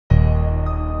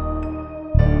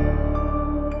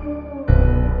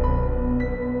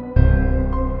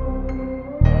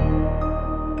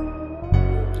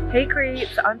Hey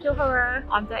creeps, I'm Pure Horror.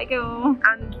 I'm Becca.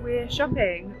 And we're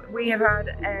shopping. We have had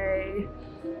a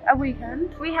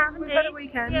weekend. We've had a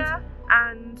weekend. Yeah.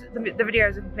 And the video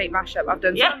is a complete mashup. I've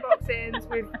done some unboxings.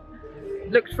 We've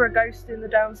looked for a ghost in the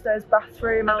downstairs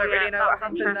bathroom. I don't really know what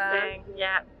happened there.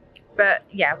 Yeah. But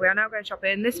yeah, we are now going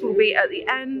shopping. This will be at the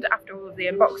end after all of the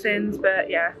unboxings. But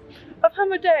yeah, I've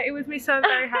hammered it with me, so I'm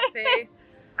very happy.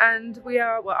 And we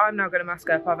are, well, I'm now going to mask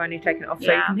up. I've only taken it off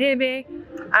so you can hear me.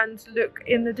 And look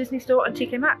in the Disney store and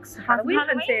TK Maxx. Halloween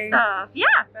stuff. Yeah.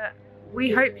 But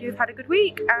we hope you've had a good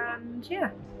week. And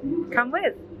yeah, come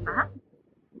with.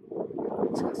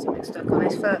 He's got something stuck on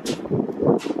his foot.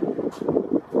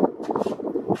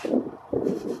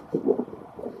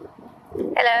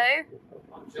 Hello.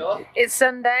 Sure. It's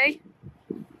Sunday.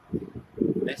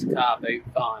 This car boot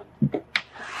fine.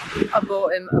 I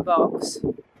bought him a box.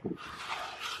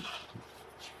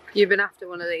 You've been after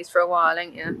one of these for a while,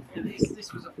 ain't you? Yeah,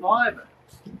 this was a fiver.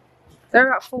 They're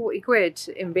about 40 quid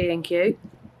in B&Q.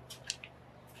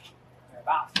 They're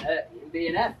about 30 in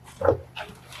B&M.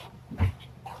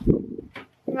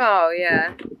 Oh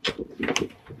yeah.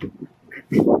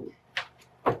 Just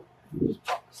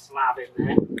pop a slab in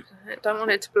there. I don't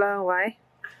want it to blow away.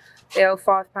 The old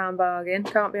 £5 bargain.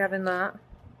 Can't be having that.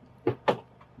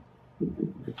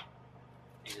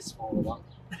 Need a smaller one.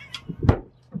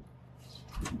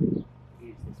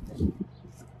 Use this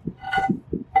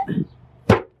bit.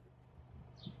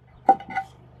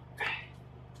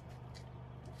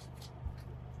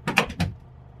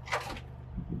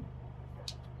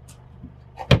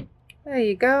 There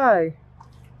you go.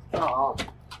 Oh.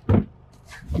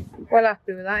 Well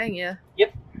happy with that, ain't you?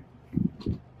 Yep.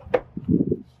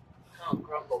 Can't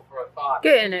grumble for a fiver.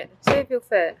 Get in it. See if you'll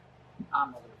fit.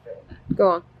 I'm not going to fit in there. Go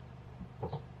on.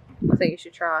 I think you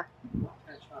should try.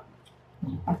 Let's try.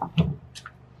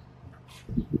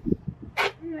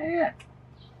 Yeah.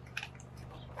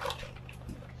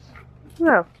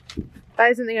 Well,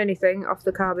 that isn't the only thing off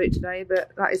the car boot today,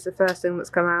 but that is the first thing that's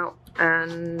come out.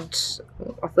 And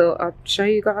I thought I'd show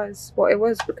you guys what it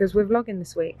was because we're vlogging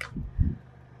this week.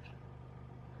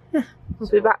 Yeah, we'll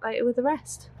be back later with the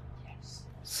rest. Yes.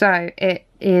 So it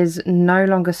is no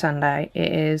longer Sunday,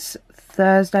 it is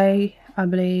Thursday, I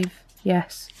believe.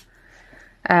 Yes.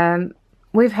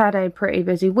 We've had a pretty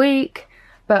busy week,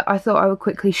 but I thought I would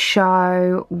quickly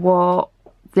show what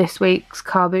this week's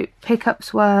car boot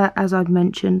pickups were, as I'd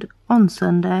mentioned on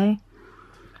Sunday.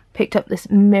 Picked up this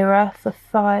mirror for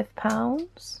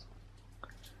 £5,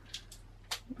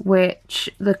 which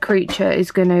the creature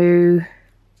is going to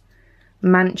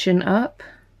mansion up.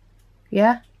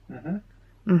 Yeah?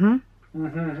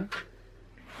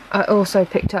 I also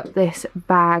picked up this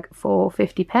bag for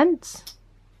 50p.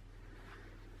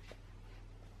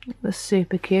 It was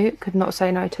super cute, could not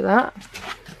say no to that.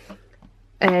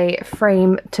 A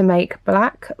frame to make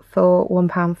black for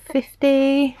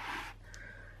 £1.50.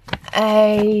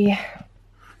 A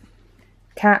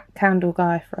cat candle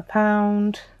guy for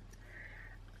 £1.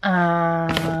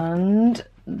 And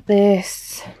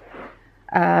this,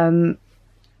 I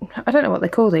don't know what they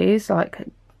call these, like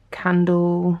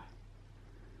candle,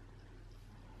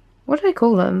 what do they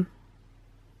call them?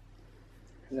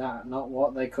 Is that not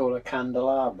what they call a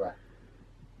candelabra?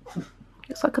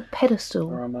 It's like a pedestal.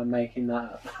 Or am I making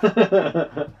that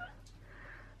up?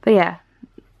 But yeah,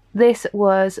 this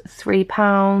was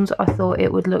 £3. I thought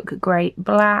it would look great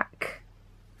black,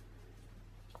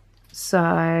 so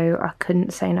I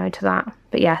couldn't say no to that.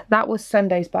 But yeah, that was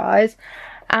Sunday's buys.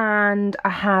 And I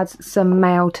had some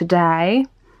mail today.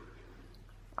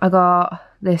 I got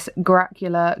this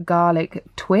Gracula garlic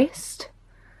twist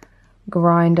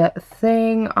grinder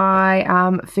thing. I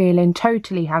am feeling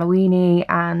totally Halloweeny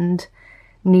and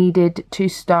needed to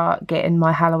start getting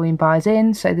my Halloween buys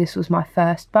in, so this was my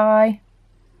first buy.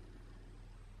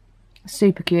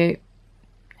 Super cute.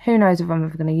 Who knows if I'm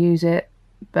ever going to use it,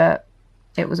 but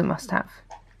it was a must-have.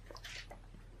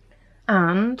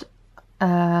 And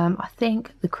I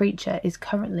think the creature is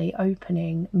currently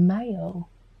opening mail.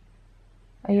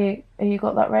 Are you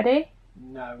got that ready?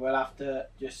 No, we'll have to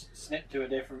just snip to a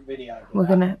different video.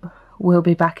 We'll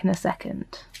be back in a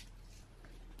second.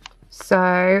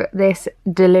 So this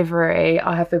delivery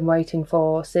I have been waiting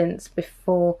for since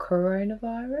before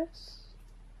coronavirus.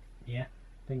 Yeah,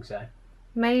 I think so.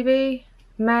 Maybe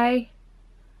May?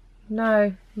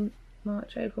 No,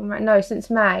 March, April, May. No, since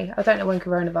May. I don't know when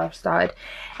coronavirus started.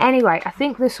 Anyway, I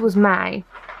think this was May.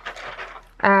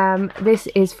 This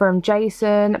is from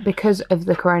Jason. Because of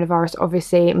the coronavirus,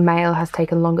 obviously mail has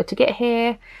taken longer to get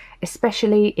here,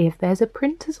 especially if there's a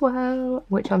print as well,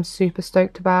 which I'm super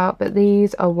stoked about. But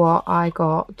these are what I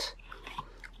got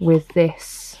with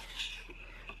this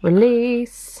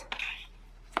Release.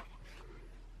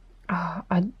 Oh,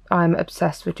 I'm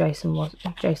obsessed with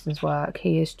Jason's work.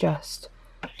 He is just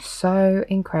so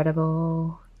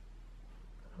incredible.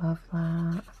 Love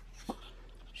that.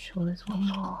 Sure, there's one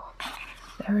more.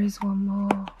 There is one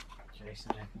more.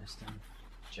 Jason Edmiston.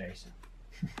 Jason.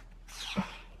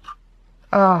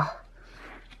 Oh,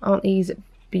 aren't these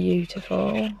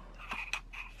beautiful?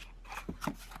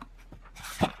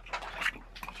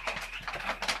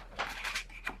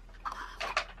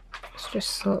 Let's just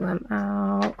sort them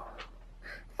out.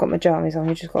 I've got my jammies on,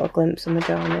 we just got a glimpse of my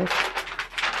jammies.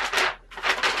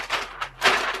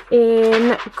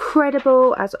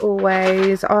 Incredible as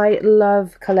always. I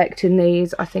love collecting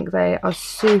these. I think they are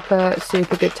super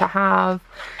good to have,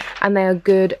 and they are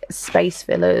good space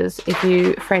fillers if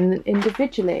you frame them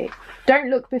individually. Don't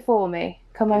look before me.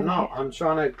 Come over here. I'm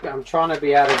trying to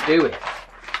be able to do it.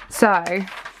 So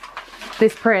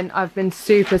this print I've been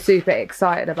super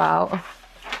excited about.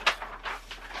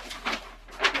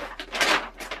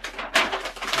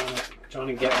 Trying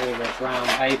to get all the brown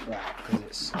paper out because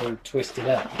it's all twisted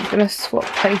up. I'm gonna swap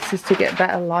places to get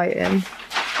better lighting.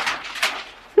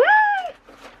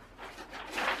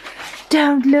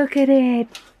 Don't look at it.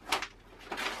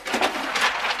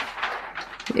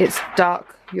 It's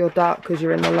dark. You're dark because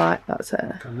you're in the light. That's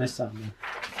it. Come this side.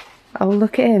 Oh,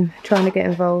 look at him trying to get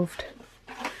involved.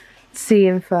 See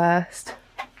him first.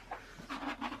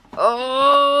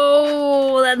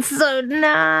 Oh, that's so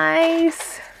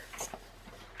nice.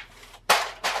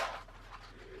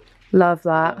 Love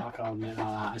that. I can't admit like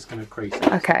that. It's going to crease.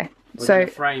 Okay, We're so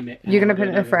gonna frame it. you're going to put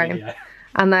it in a frame.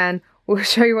 And then we'll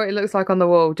show you what it looks like on the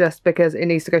wall, just because it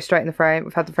needs to go straight in the frame.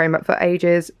 We've had the frame up for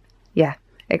ages. Yeah,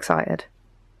 excited.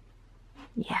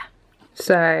 Yeah.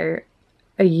 So,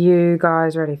 are you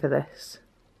guys ready for this?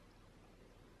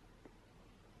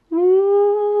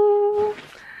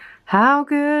 How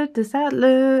good does that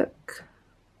look?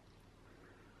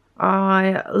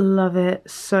 I love it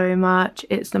so much.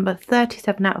 It's number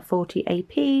 37 out of 40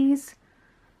 APs.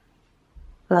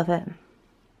 Love it.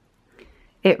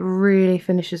 It really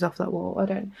finishes off that wall.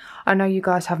 I know you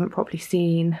guys haven't properly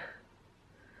seen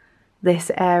this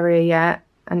area yet,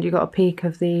 and you got a peek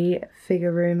of the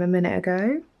figure room a minute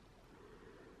ago.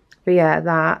 But yeah,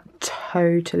 that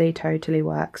totally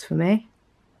works for me.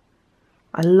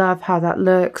 I love how that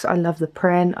looks. I love the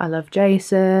print. I love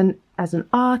Jason as an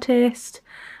artist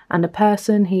and a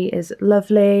person. He is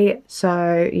lovely.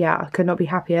 So yeah, I could not be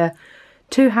happier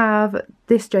to have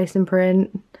this Jason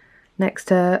print next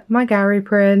to my Gary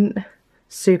print.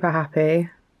 Super happy.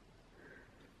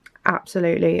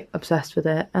 Absolutely obsessed with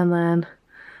it. And then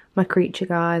my creature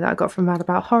guy that I got from Mad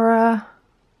About Horror.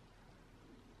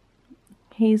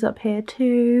 He's up here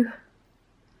too.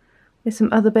 With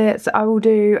some other bits. I will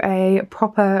do a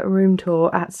proper room tour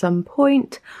at some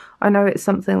point. I know it's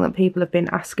something that people have been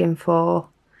asking for.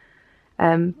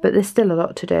 But there's still a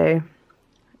lot to do.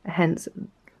 Hence,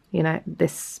 you know,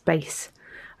 this space.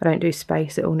 I don't do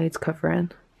space, it all needs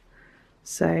covering.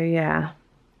 So yeah.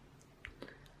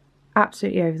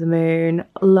 Absolutely over the moon.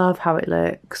 Love how it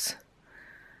looks.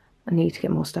 I need to get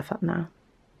more stuff up now.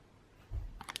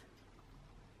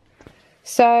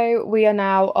 So we are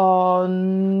now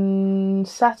on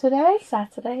Saturday.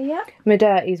 Saturday, yeah. My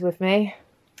dirty's with me.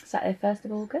 Saturday 1st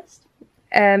of August.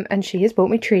 And she has bought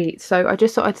me treats. So I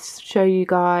just thought I'd show you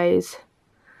guys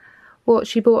what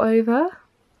she brought over.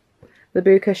 The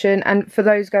boo cushion. And for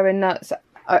those going nuts,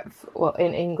 well,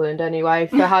 in England anyway,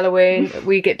 for Halloween,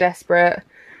 we get desperate.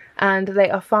 And they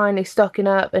are finally stocking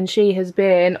up, and she has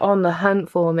been on the hunt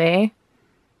for me.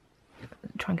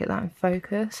 Try and get that in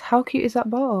focus. How cute is that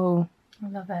bottle? I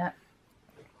love it.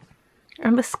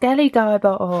 And the Skelly Guy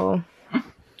bottle.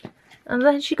 And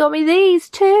then she got me these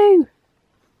too.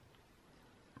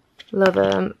 Love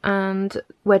them. And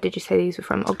where did you say these were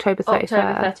from? October 31st.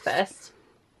 October 31st.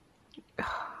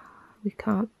 We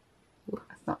can't.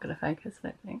 That's not going to focus, I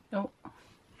don't think. Oh.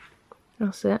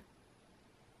 That's it.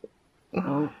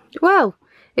 Oh. Well,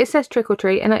 it says trick or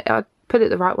treat, and I put it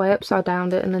the right way, upside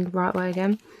down it, and then the right way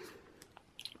again.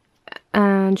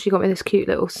 And she got me this cute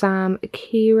little Sam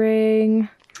keyring.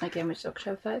 Again, which is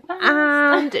October 31st.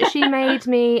 And she made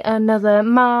me another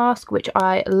mask, which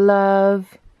I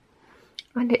love.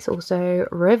 And it's also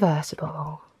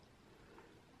reversible.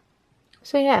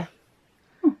 So yeah.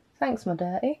 Thanks, my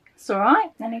dirty. It's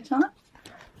alright, anytime.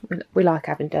 We like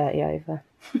having dirty over.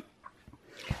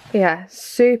 Yeah,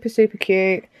 super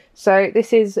cute. So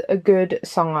this is a good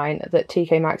sign that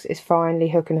TK Maxx is finally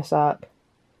hooking us up.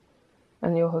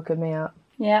 And you're hooking me up.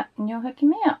 Yeah, and you're hooking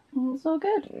me up. It's all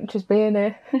good. Just being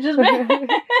here. Just me.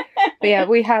 But yeah,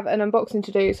 we have an unboxing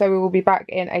to do, so we will be back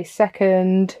in a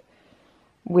second.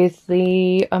 with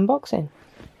the unboxing.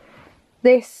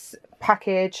 This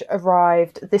package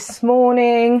arrived this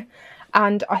morning,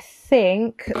 and I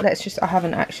think we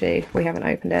haven't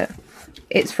opened it.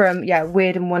 It's from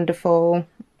Weird and Wonderful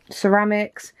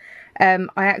Ceramics. I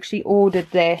actually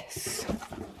ordered this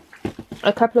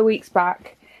a couple of weeks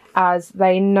back, as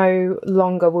they no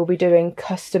longer will be doing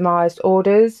customized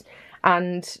orders,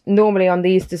 and normally on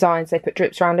these designs they put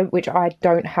drips around them, which I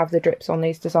don't have the drips on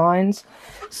these designs,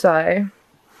 so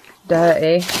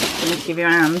dirty. Can you give your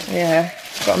hand? Yeah,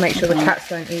 got to make sure the cats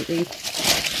don't eat these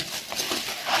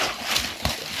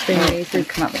thingies. They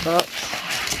come out the box.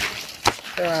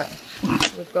 Alright,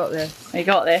 we've got this. We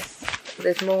got this.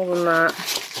 There's more than that.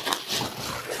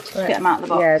 Just get them out of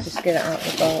the box. Yeah, just get it out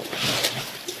of the box.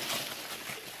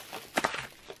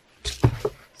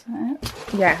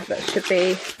 So, yeah, that should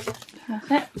be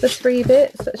perfect. the 3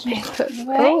 bits. Let's just put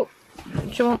away. Oh,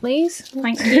 do you want these?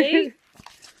 Thank you.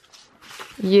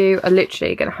 You are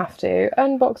literally going to have to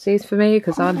unbox these for me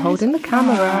because I'm holding the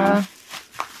camera.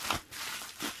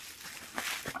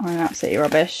 I'm absolutely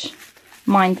rubbish.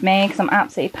 Mind me, because I'm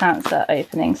absolutely pants at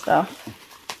opening stuff.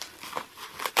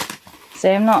 See,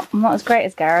 I'm not as great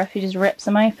as Gareth, who just rips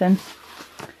them open.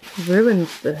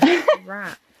 Ruins the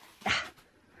wrap.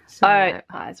 So, oh,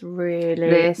 that's really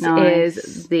this nice.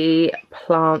 is the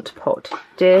plant pot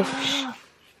dish.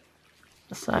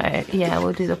 So yeah,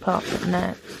 we'll do the plant pot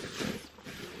next.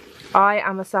 I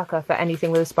am a sucker for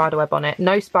anything with a spider web on it.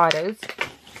 No spiders,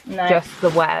 No. just the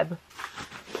web.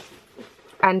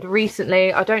 And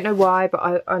recently, I don't know why,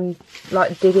 but I'm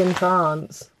like digging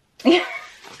plants.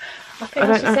 I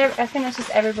think that's just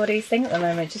everybody's thing at the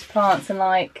moment, just plants and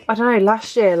like... I don't know,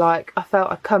 last year, like, I felt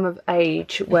I'd come of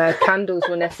age where candles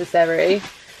were necessary.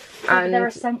 But And they're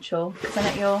essential, because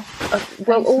then your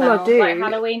well, all I do... like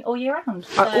Halloween all year round.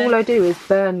 So. All I do is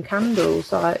burn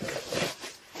candles, like...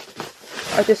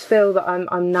 I just feel that I'm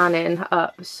nanning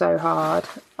up so hard.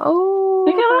 Oh,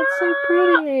 look at that's so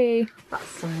pretty. That's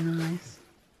so nice.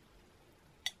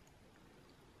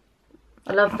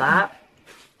 I love that.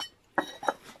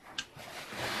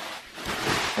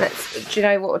 Do you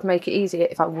know what would make it easier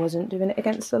if I wasn't doing it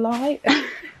against the light?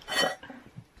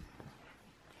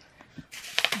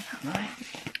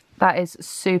 That is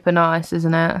super nice,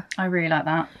 isn't it? I really like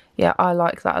that. Yeah, I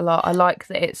like that a lot. I like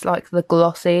that it's like the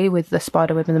glossy with the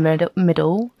spider web in the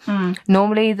middle.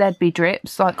 Normally there'd be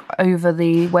drips like over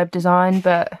the web design,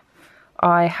 but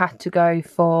I had to go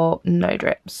for no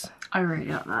drips. I really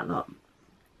like that a lot.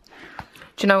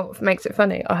 Do you know what makes it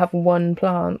funny? I have one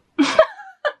plant.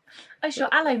 Oh, it's your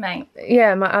aloe mate.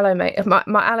 Yeah, my aloe mate. My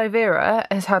aloe vera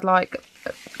has had like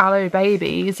aloe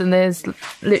babies, and there's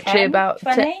literally 10, about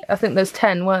 20? I think there's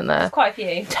 10, weren't there? There's quite a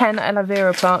few. 10 aloe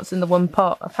vera plants in the one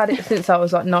pot. I've had it since I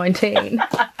was like 19.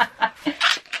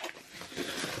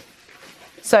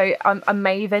 So I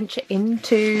may venture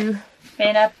into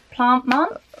Being a plant mum?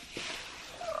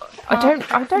 I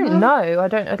don't know. I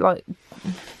don't like.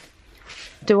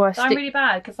 Do I stick? I'm really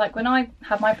bad because like when I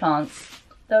have my plants,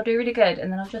 they'll do really good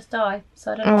and then I'll just die.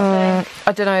 So I don't know what to do.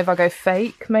 I don't know if I go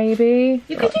fake, maybe.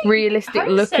 You could do realistic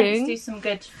Home looking. Sense do some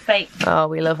good fake Oh,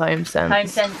 we love Home Sense. Home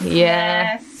Sense.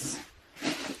 Yeah. Yes.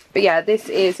 But yeah, this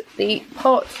is the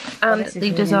pot and this is the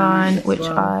really design, nice as which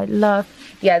well. I love.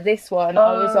 Yeah, this one,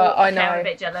 I was like, I know. Okay, I'm a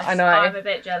bit jealous. I know. I'm a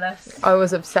bit jealous. I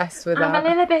was obsessed with I'm that. a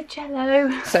little bit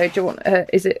jello. So do you want,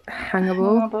 is it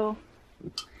hangable?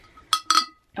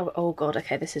 Oh god,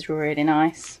 okay, this is really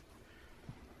nice.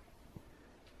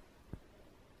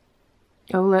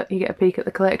 Oh look, you get a peek at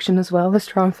the collection as well. Let's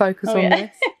try and focus on yeah.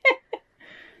 this.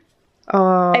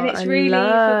 Oh, And it's really,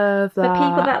 love for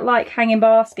people that like hanging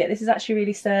basket, this is actually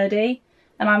really sturdy.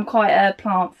 And I'm quite a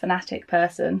plant fanatic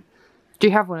person. Do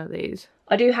you have one of these?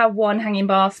 I do have one hanging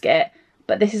basket,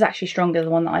 but this is actually stronger than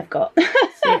the one that I've got.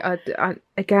 See,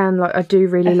 again, like I do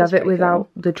really This love is it pretty without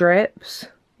the drips.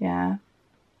 Yeah.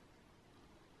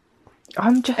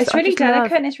 It's It's really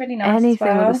delicate and it's really nice anything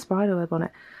as well. with a spider web on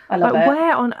it. I love Like, it.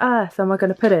 where on earth am I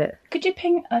going to put it? Could you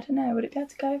ping, I don't know, would it be able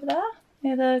to go over there?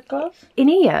 Near the glove? In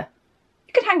here?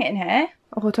 You could hang it in here.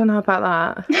 Oh, I don't know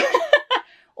about that.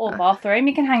 Or bathroom.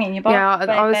 You can hang it in your bathroom.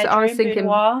 Yeah, I was thinking.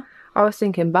 Boudoir. I was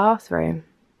thinking bathroom.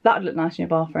 That would look nice in your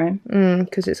bathroom.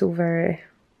 Because it's all very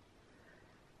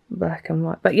black and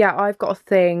white. But yeah, I've got a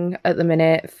thing at the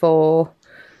minute for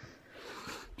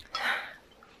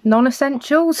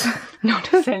non-essentials.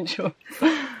 Non-essential.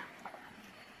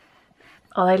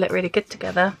 Oh, they look really good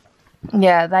together.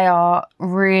 Yeah, they are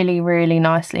really, really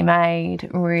nicely made.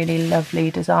 Really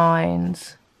lovely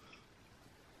designs.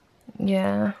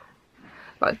 Yeah.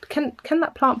 Like, can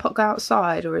that plant pot go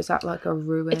outside, or is that like a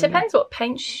ruin? It depends what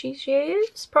paint she's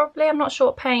used, probably. I'm not sure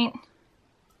what paint.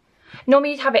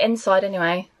 Normally you'd have it inside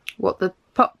anyway. What, the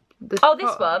pop? This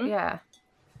one? Yeah.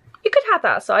 You could have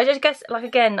that side. I guess, like,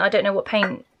 again, I don't know what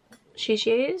paint she's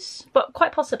used, but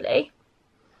quite possibly.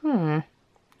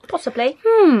 Possibly.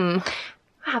 I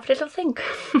have a little think.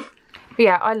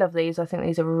 Yeah, I love these. I think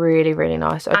these are really, really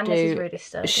nice. This is really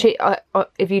sturdy.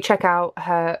 If you check out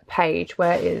her page,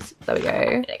 where it is, there we go.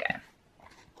 There you go.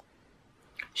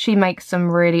 She makes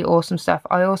some really awesome stuff.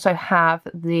 I also have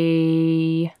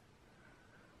the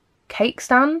cake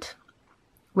stand,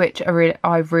 which I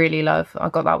really love. I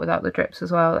got that without the drips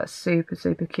as well. That's super,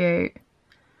 super cute.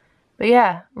 But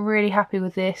yeah, really happy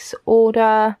with this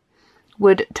order.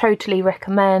 Would totally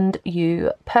recommend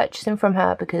you purchasing from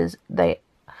her because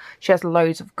she has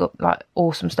loads of good, like,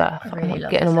 awesome stuff. Really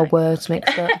I'm getting all my words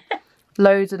mixed up.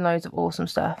 Loads and loads of awesome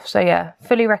stuff. So yeah,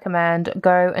 fully recommend.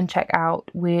 Go and check out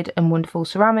Weird and Wonderful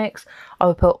Ceramics. I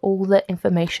will put all the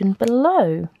information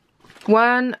below.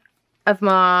 One of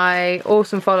my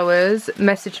awesome followers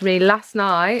messaged me last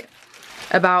night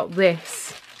about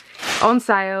this. On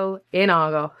sale in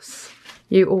Argos.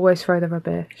 You always throw the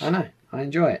rubbish. I know. I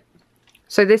enjoy it.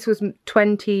 So this was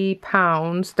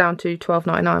 £20 down to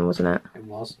 £12.99, wasn't it? It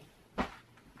was.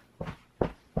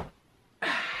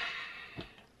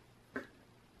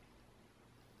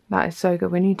 That is so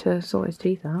good. We need to sort his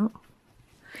teeth out.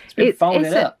 It's been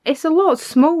folded up. It's a lot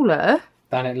smaller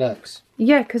Than it looks.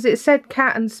 Yeah, because it said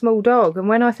cat and small dog, and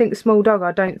when I think small dog,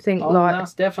 I don't think like.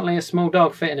 That's definitely a small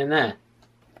dog fitting in there.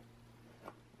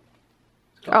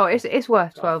 Oh, it's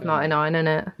worth $12.99, isn't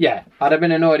it? Yeah, I'd have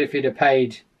been annoyed if you'd have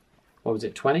paid. What was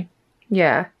it, 20?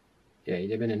 Yeah. Yeah,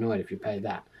 you'd have been annoyed if you paid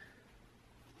that.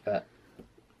 But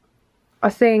I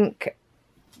think.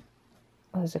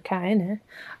 Oh, there's a cat in here.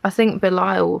 I think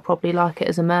Belial will probably like it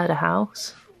as a murder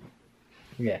house.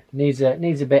 yeah, needs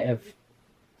a bit of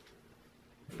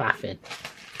faffing.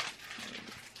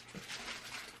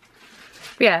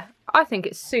 Yeah, I think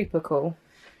it's super cool.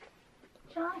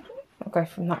 I'll go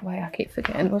from that way. I keep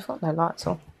forgetting. We've got no lights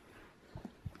on.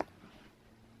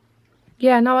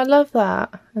 Yeah, no, I love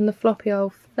that. And the floppy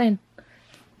old fin.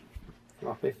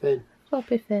 Floppy fin.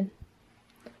 Floppy fin.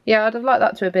 Yeah, I'd have liked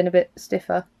that to have been a bit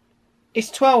stiffer.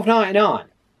 It's $12.99.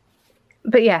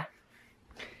 But yeah.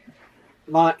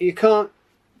 Like, you can't.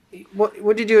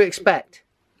 What did you expect?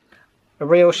 A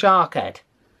real shark head?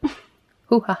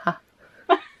 Hoo ha ha.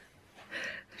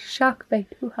 Shark bait.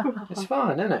 Hoo ha ha. It's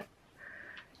fine, isn't it?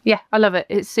 Yeah, I love it.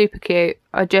 It's super cute.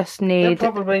 I just need.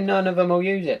 Probably none of them will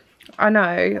use it. I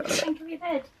know. Think of your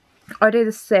bed. I do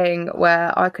this thing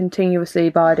where I continuously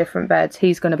buy different beds.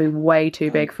 He's going to be way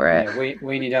too big for it. Yeah,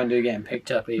 Weenie don't do getting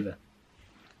picked up either.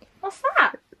 What's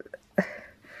that?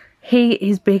 He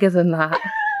is bigger than that.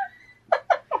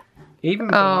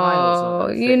 Even Oh,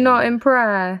 you're not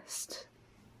impressed.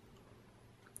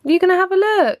 You gonna have a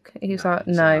look? He's like,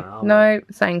 no,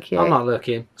 thank you. I'm not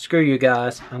looking. Screw you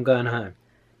guys. I'm going home.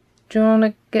 Do you want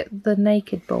to get the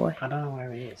naked boy? I don't know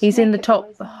where he is. He's in the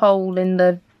top hole in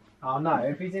the. Oh no!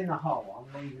 If he's in the hole,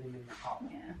 I'm leaving him in the hole.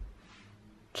 Yeah.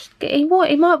 Just get, he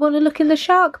might want to look in the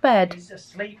shark bed. He's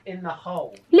asleep in the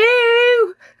hole.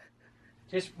 Lou.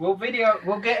 We'll get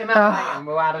him out later and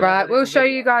we'll add another Right, we'll little show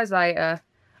video. you guys later.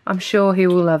 I'm sure he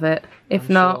will love it. If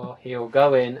not, sure he'll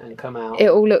go in and come out.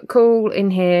 It'll look cool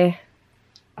in here,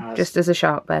 just as a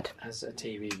shark bed. As a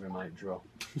TV remote drawer.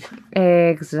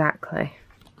 Exactly.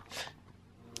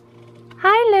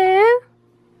 Hi,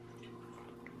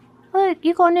 Lou. Look,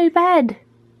 you got a new bed.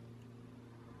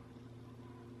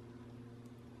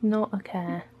 Not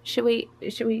okay. Should we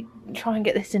try and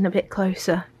get this in a bit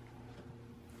closer?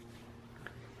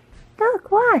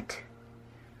 Look, what?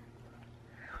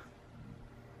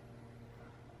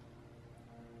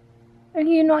 Are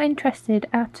you not interested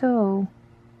at all?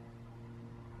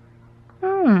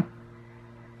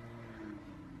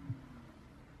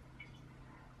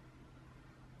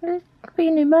 It could be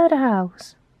a new murder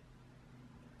house.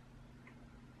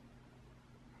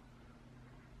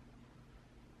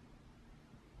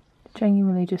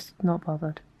 Genuinely just not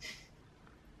bothered.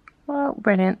 Well,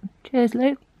 brilliant. Cheers,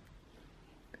 Luke.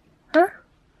 Huh?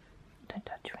 Don't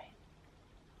touch me.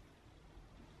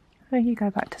 Oh, you go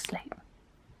back to sleep.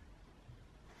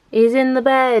 He's in the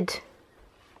bed.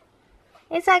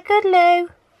 Is that good, Lou?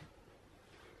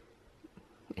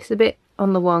 It's a bit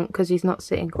on the wonk because he's not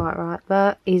sitting quite right,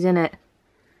 but he's in it.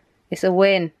 It's a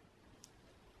win.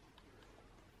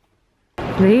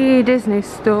 The Disney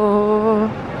store.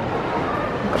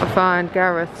 Gotta find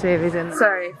Gareth, see if he's in there.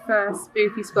 So, first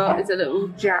spooky spot is a little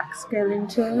Jack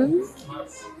Skellington.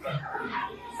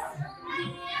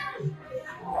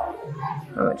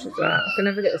 How much is that? I can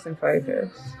never get this in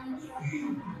focus.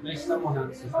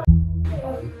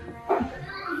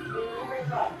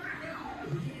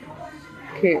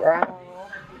 Cute, right?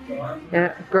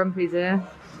 Yeah, Grumpy's here.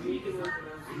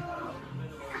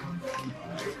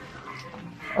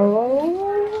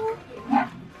 Oh.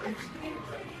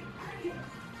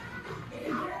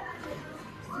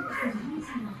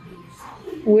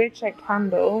 Weird shaped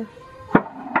candle.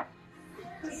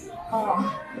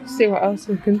 Oh. Let's see what else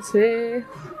we can see.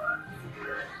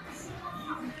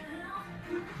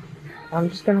 I'm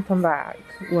just gonna come back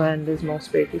when there's more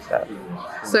spooky stuff.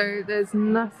 So there's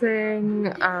nothing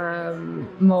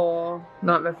more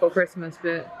Nightmare Before Christmas,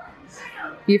 but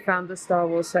you found the Star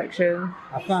Wars section.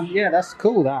 I found, yeah, that's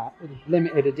cool. That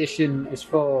limited edition is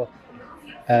for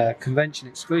convention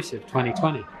exclusive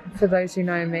 2020. For those who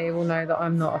know me, will know that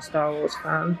I'm not a Star Wars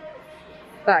fan.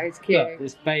 That is cute. Look,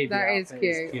 this baby that is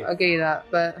cute. I'll give you that,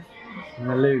 but and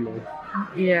the Lulu.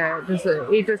 Yeah,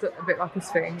 he does look a bit like a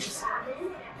Sphinx.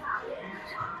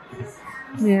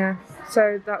 Yeah,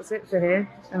 so that's it for here,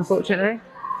 unfortunately.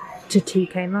 To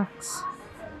TK Maxx.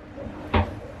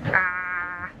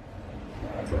 Ah,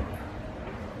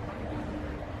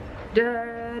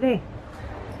 dirty.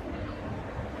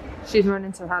 She's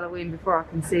running to Halloween before I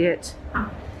can see it.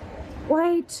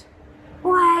 Wait,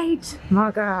 wait,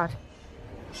 my God.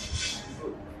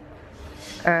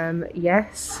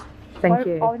 Yes, thank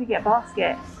you. Why would you get a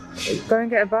basket? Go and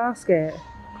get a basket.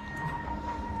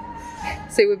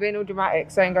 See, we're being all dramatic,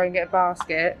 saying go and get a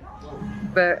basket,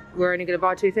 but we're only going to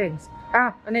buy 2 things.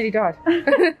 Ah, I nearly died.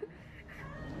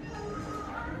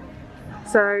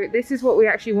 So this is what we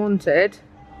actually wanted.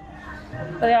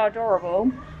 They are adorable.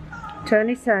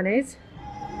 Turnies.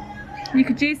 You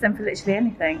could use them for literally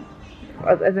anything.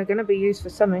 They're going to be used for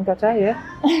something, I tell you.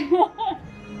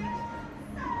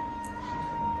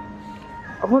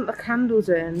 I want the candles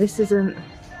in. This isn't...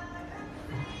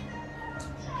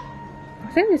 I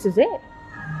think this is it.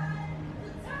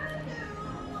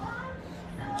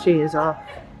 She is off.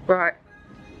 Right,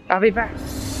 I'll be back.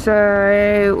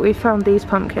 So we found these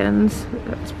pumpkins.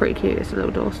 That's pretty cute. It's a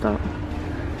little doorstop.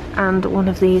 And one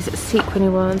of these sequiny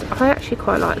ones. I actually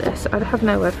quite like this. I have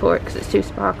no word for it because it's too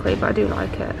sparkly, but I do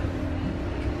like it.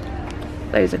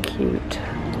 Those are cute.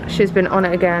 She's been on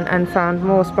it again and found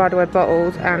more spiderweb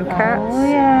bottles and cats. Oh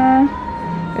yeah.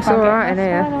 It's alright in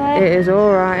here. It is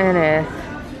alright in here.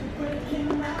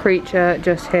 Creature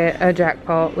just hit a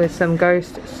jackpot with some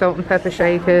ghost salt and pepper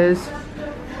shakers.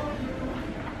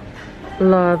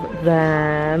 Love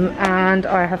them. And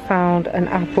I have found an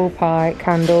apple pie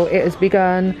candle. It has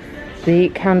begun. The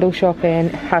candle shopping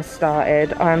has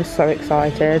started. I am so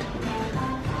excited.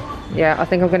 Yeah, I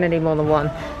think I'm going to need more than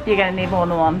one. You're going to need more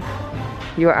than one.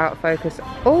 You were out of focus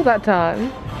all that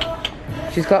time.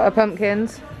 She's got her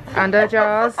pumpkins and her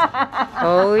jars.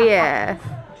 Oh yeah.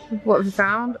 What have we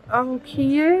found? Oh,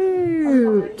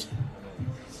 cute.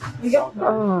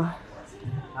 Oh.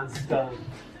 And skulls.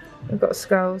 We've got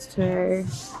skulls too.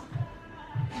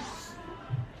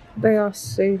 They are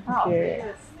super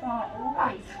cute.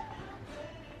 I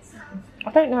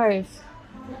don't know if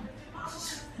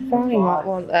Valley might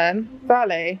want them.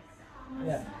 Valley?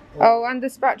 Yeah. Oh, and the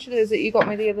spatulas that you got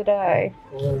me the other day.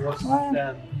 Or what's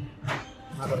Mad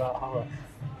About Horror?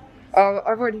 Oh,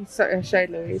 I've already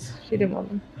showed Louise. She didn't want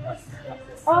them.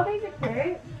 Oh, these are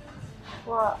cute.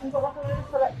 What? We've got like a little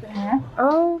collection here.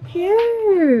 Oh,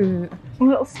 cute. A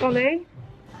little scully.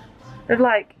 With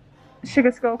like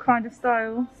sugar skull kind of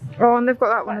style. Oh, and they've got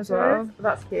that one as well.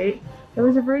 That's cute. There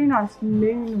was a really nice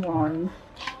moon one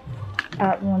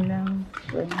at one now.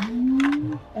 I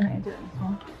think I did this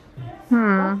one.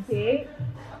 That's cute.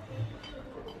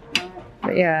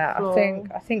 But yeah, Cool.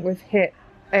 I think we've hit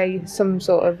some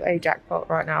sort of a jackpot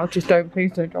right now. Just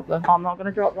please don't drop them. I'm not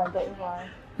gonna drop them, don't worry.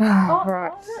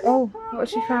 Right. Oh,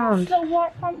 what's she found? Little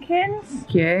white pumpkins.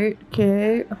 Cute.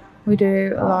 We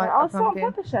do like a salt and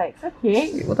pumpkin. pepper shakes. They're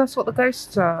cute. Well, that's what the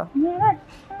ghosts are. Yeah,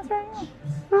 that's very nice.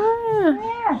 Ah,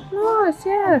 Yeah. nice,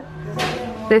 yeah.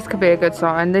 This could be a good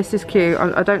sign. This is cute.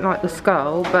 I don't like the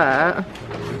skull, but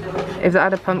if it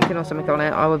had a pumpkin or something on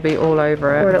it, I would be all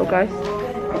over it. Or a little ghost.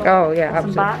 Oh yeah,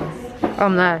 Some absolutely. bats.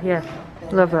 I'm there, yeah.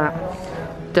 Love that.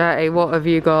 Dirty, what have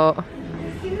you got?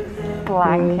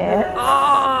 Blanket.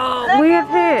 Oh, we have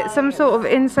hit some sort of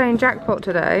insane jackpot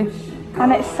today.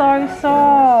 And it's so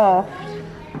soft.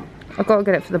 I've got to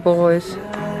get it for the boys.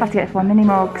 Have to get it for my mini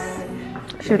mugs.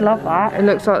 Should love that. It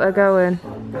looks like they're going.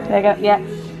 There you go. Yeah.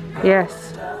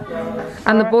 Yes.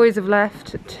 And the boys have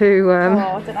left to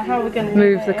I don't know how we're gonna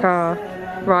move the car.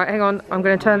 Right, hang on. I'm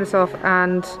going to turn this off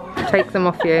and take them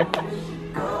off you.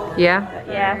 Yeah?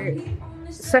 Yeah.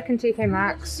 Second TK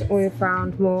Maxx, we have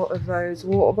found more of those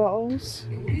water bottles.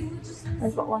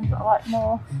 I've got ones that I like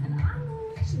more.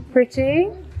 Pretty.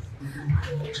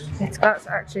 That's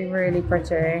actually really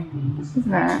pretty.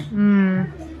 Isn't it?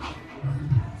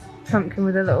 Pumpkin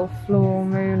with a little floor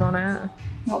moon on it.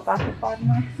 Not bad for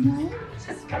 5.99.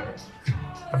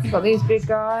 We've got these big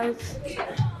guys.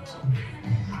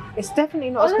 It's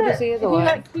definitely not as good as the other If one. you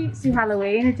like cutesy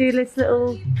Halloween, I do this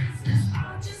little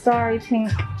starry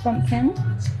pink pumpkin.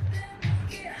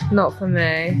 Not for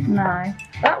me. No.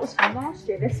 That was from last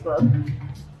year, this one.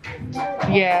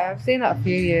 Yeah, I've seen that a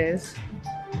few years.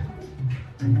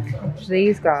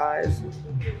 These guys.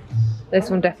 This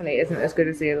one definitely isn't as good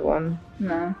as the other one.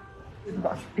 No.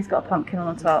 It's got a pumpkin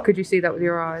on the top. Could you see that with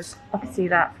your eyes? I could see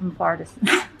that from far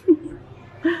distance.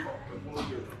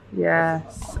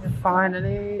 Yes,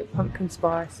 finally, pumpkin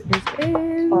spice is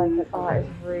in. I think that is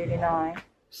really nice.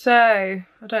 So,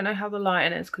 I don't know how the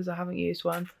lighting is because I haven't used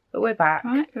one, but we're back.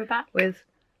 Right, we're back. With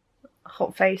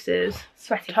hot faces,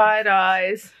 Sweaty. tired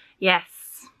eyes. Yes,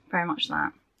 very much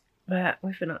that. But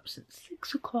we've been up since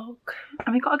 6 o'clock.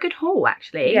 And we got a good haul,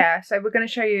 actually. Yeah, so we're going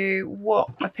to show you what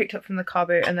I picked up from the car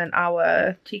boot and then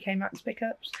our TK Maxx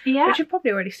pickups. Yeah. Which you've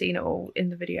probably already seen it all in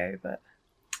the video, but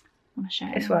I want to show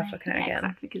it. it's worth looking at again.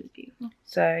 Exactly, because it's beautiful.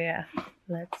 So yeah,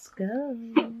 let's go.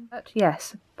 But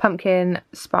yes, pumpkin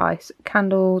spice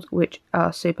candles, which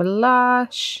are super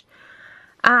lush.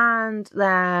 And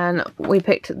then we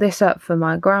picked this up for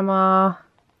my grandma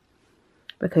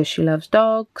because she loves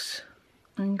dogs.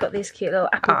 And you've got these cute little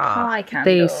apple pie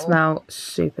candles. These smell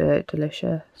super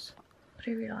delicious. I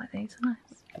do really like these, they're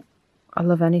nice. I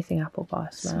love anything apple pie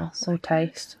smell or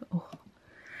taste. Oh.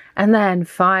 And then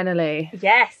finally,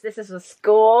 Yes, this is a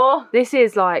score. this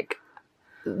is like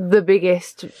the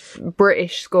biggest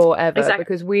British score ever. Exactly.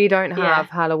 Because we don't have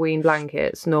Halloween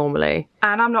blankets normally.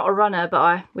 And I'm not a runner,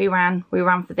 but we ran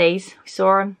for these. We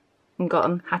saw them and got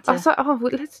them. Had to. I was like, oh,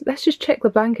 well, let's just check the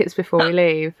blankets before we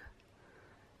leave.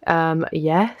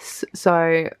 Yes,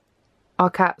 so our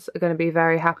cats are going to be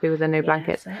very happy with the new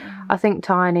blankets. I think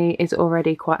Tiny is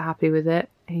already quite happy with it.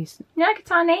 He's Yeah, like a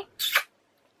tiny.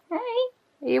 Hey.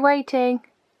 Are you waiting?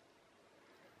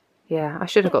 Yeah, I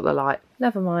should have got the light.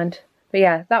 Never mind. But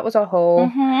yeah, that was our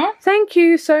haul. Thank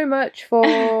you so much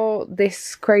for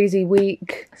this crazy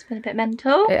week. It's been a bit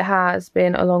mental. It has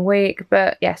been a long week,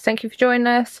 but yes, thank you for joining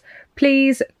us.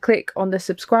 Please click on the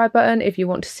subscribe button if you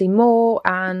want to see more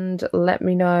and let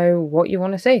me know what you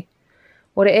want to see.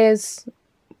 What it is,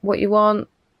 what you want.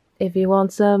 If you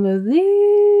want some of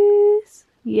this,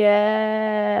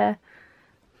 yeah.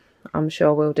 I'm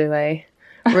sure we'll do a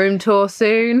room tour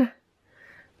soon.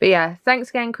 But yeah, thanks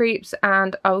again, creeps,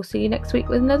 and I'll see you next week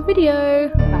with another video.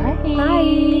 Bye.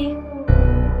 Bye.